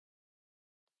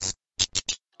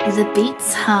The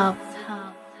Beats Hub.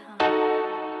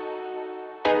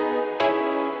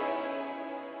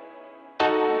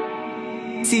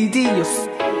 TD,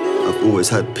 I've always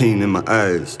had pain in my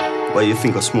eyes. Why you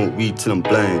think I smoke weed till I'm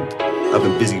blind? I've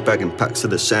been busy bagging packs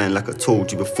of the shine. Like I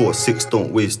told you before, 6,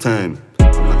 don't waste time.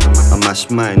 I mash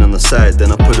mine on the side,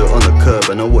 then I put it on the curb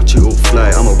and I watch it all fly.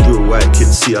 I'm a real white kid,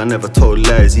 see, I never told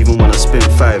lies. Even when I spent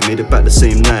 5, made it back the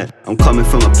same night. I'm coming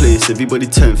from a place, everybody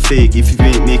turn fake. If you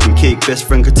ain't making cake, best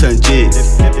friend could turn Jade.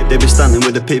 They be standing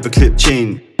with a paperclip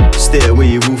chain. Stay away,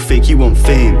 you all fake, you want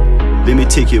fame. Let me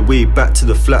take it way back to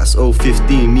the flats,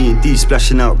 015, me and D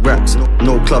splashing out racks.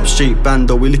 No club, straight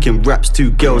bando, we licking raps.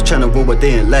 2 girls tryna roll but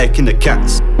they ain't liking the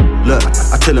cats. Look,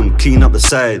 I tell them clean up the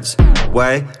sides.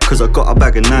 Why? Cause I got a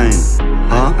bag of 9.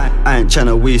 I ain't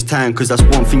tryna waste time, cause that's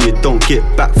one thing you don't get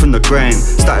back from the grind.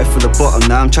 Started from the bottom,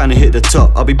 now I'm tryna hit the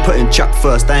top. I'll be putting trap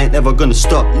first, I ain't never gonna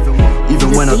stop.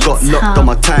 Even when I got locked on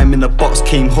my time in the box,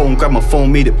 came home, grabbed my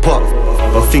phone, made it pop.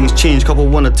 But things change, couple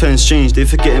wanna turn strange. They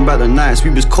forgetting about the nights, we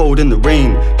was cold in the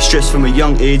rain. Stress from a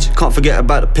young age, can't forget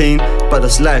about the pain. But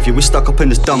that's life, yeah, we stuck up in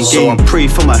this dumb game. So I pray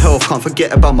for my health, can't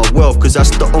forget about my wealth, cause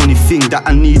that's the only thing that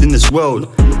I need in this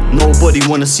world. Nobody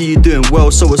wanna see you doing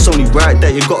well, so it's only right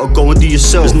that you gotta go and do yourself.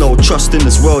 There's no trust in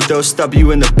this world, they'll stab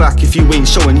you in the back. If you ain't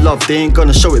showing love, they ain't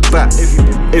gonna show it back.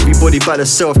 Everybody by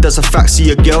themselves, that's a fact.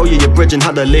 See a girl, yeah, your brethren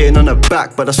had her laying on her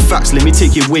back. But that's facts, let me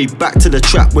take you way back to the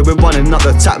trap where we're running up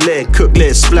the tap. Let it cook,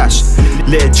 let it splash,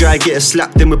 let it dry, get it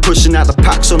slapped. Then we're pushing out the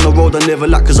packs on the road, I never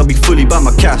lack, cause I'll be fully by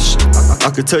my cash.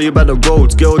 I could tell you about the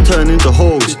roads, girl turn into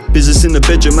hoes. Business in the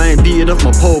bedroom, I ain't beating off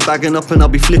my pole. Bagging up and I'll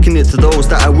be flicking it to those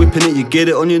that are whipping it, you get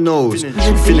it on your nose.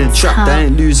 Feeling trapped, I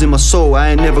ain't losing my soul, I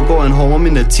ain't never going home. I'm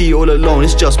in the tea all alone,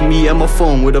 it's just me and my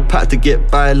phone. With a pack to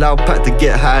get by, loud pack to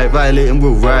get high, violating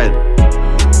we'll ride.